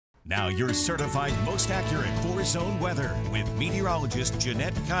Now your certified most accurate four-zone weather with meteorologist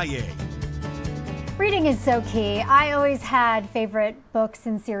Jeanette Caillet. Reading is so key. I always had favorite books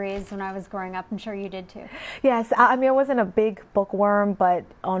and series when I was growing up. I'm sure you did too. Yes, I mean, I wasn't a big bookworm, but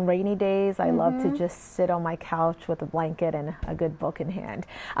on rainy days, I love to just sit on my couch with a blanket and a good book in hand.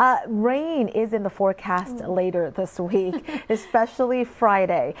 Rain is in the forecast later this week, especially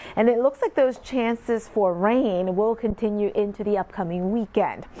Friday. And it looks like those chances for rain will continue into the upcoming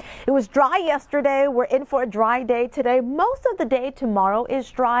weekend. It was dry yesterday. We're in for a dry day today. Most of the day tomorrow is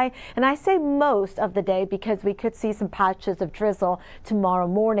dry. And I say most of the day because we could see some patches of drizzle tomorrow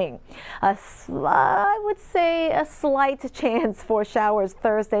morning. I would say a slight chance for showers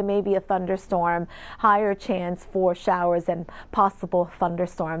Thursday, maybe a thunderstorm. Higher chance for showers and possible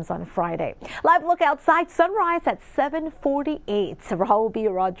thunderstorms on Friday. Live look outside, sunrise at 7:48. Raul B.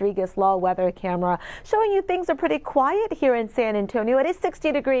 Rodriguez Law Weather Camera showing you things are pretty quiet here in San Antonio. It is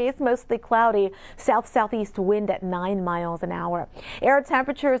 60 degrees, mostly cloudy, south-southeast wind at 9 miles an hour. Air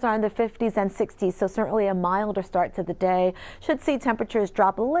temperatures are in the 50s and 60s. So certainly a milder start to the day. Should see temperatures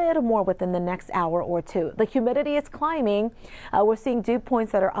drop a little more within the next hour or two. The humidity is climbing. We're seeing dew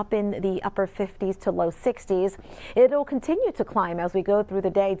points that are up in the upper 50s to low 60s. It'll continue to climb as we go through the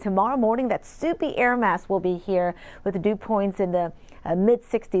day. Tomorrow morning, that soupy air mass will be here with dew points in the mid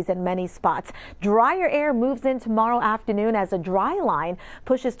 60s in many spots. Drier air moves in tomorrow afternoon as a dry line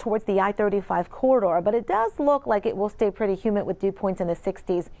pushes towards the I-35 corridor, but it does look like it will stay pretty humid with dew points in the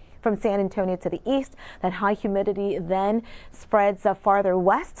 60s. From San Antonio to the east, that high humidity then spreads farther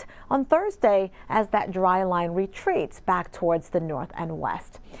west on Thursday as that dry line retreats back towards the north and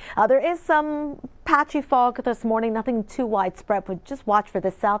west. There is some patchy fog this morning, nothing too widespread, but just watch for the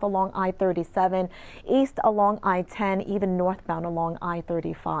south along I-37, east along I-10, even northbound along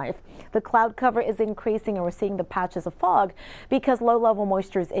I-35. The cloud cover is increasing and we're seeing the patches of fog because low-level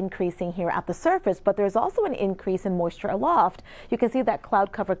moisture is increasing here at the surface, but there's also an increase in moisture aloft. You can see that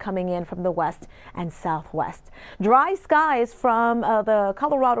cloud cover coming in from the west and southwest. Dry skies from the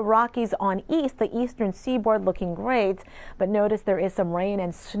Colorado Rockies on east, the eastern seaboard looking great, but notice there is some rain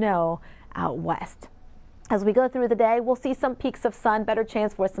and snow out west. As we go through the day, we'll see some peaks of sun, better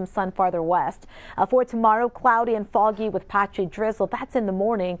chance for some sun farther west. For tomorrow, cloudy and foggy with patchy drizzle. That's in the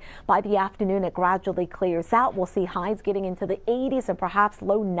morning. By the afternoon, it gradually clears out. We'll see highs getting into the 80s and perhaps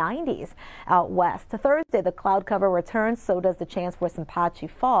low 90s out west. Thursday, the cloud cover returns, so does the chance for some patchy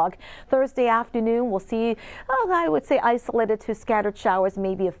fog. Thursday afternoon, we'll see, I would say isolated to scattered showers,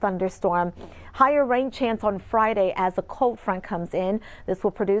 maybe a thunderstorm. Higher rain chance on Friday as a cold front comes in. This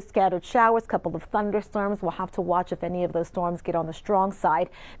will produce scattered showers, couple of thunderstorms. We'll have to watch if any of those storms get on the strong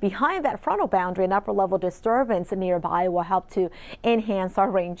side. Behind that frontal boundary, an upper level disturbance nearby will help to enhance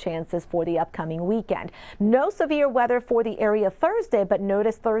our rain chances for the upcoming weekend. No severe weather for the area Thursday, but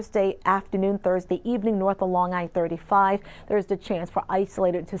notice Thursday afternoon, Thursday evening north along I-35. There's the chance for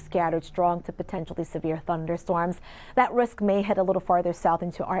isolated to scattered strong to potentially severe thunderstorms. That risk may head a little farther south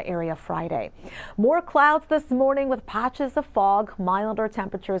into our area Friday. More clouds this morning with patches of fog, milder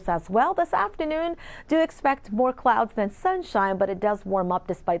temperatures as well. This afternoon, do expect more clouds than sunshine, but it does warm up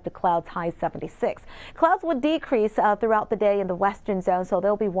despite the clouds, high 76. Clouds will decrease throughout the day in the western zone, so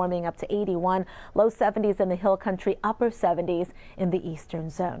they'll be warming up to 81, low 70s in the hill country, upper 70s in the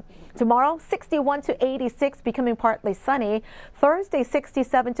eastern zone. Tomorrow, 61 to 86, becoming partly sunny. Thursday,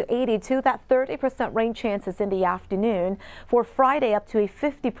 67 to 82, that 30% rain chances in the afternoon. For Friday, up to a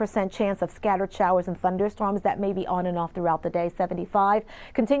 50% chance of scattered showers and thunderstorms that may be on and off throughout the day. 75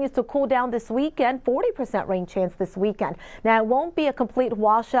 continues to cool down this weekend. 40% rain chance this weekend. Now, it won't be a complete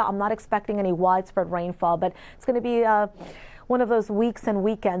washout. I'm not expecting any widespread rainfall, but it's going to be one of those weeks and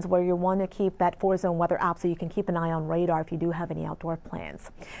weekends where you want to keep that four-zone weather app so you can keep an eye on radar if you do have any outdoor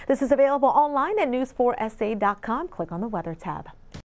plans. This is available online at news4sa.com. Click on the weather tab.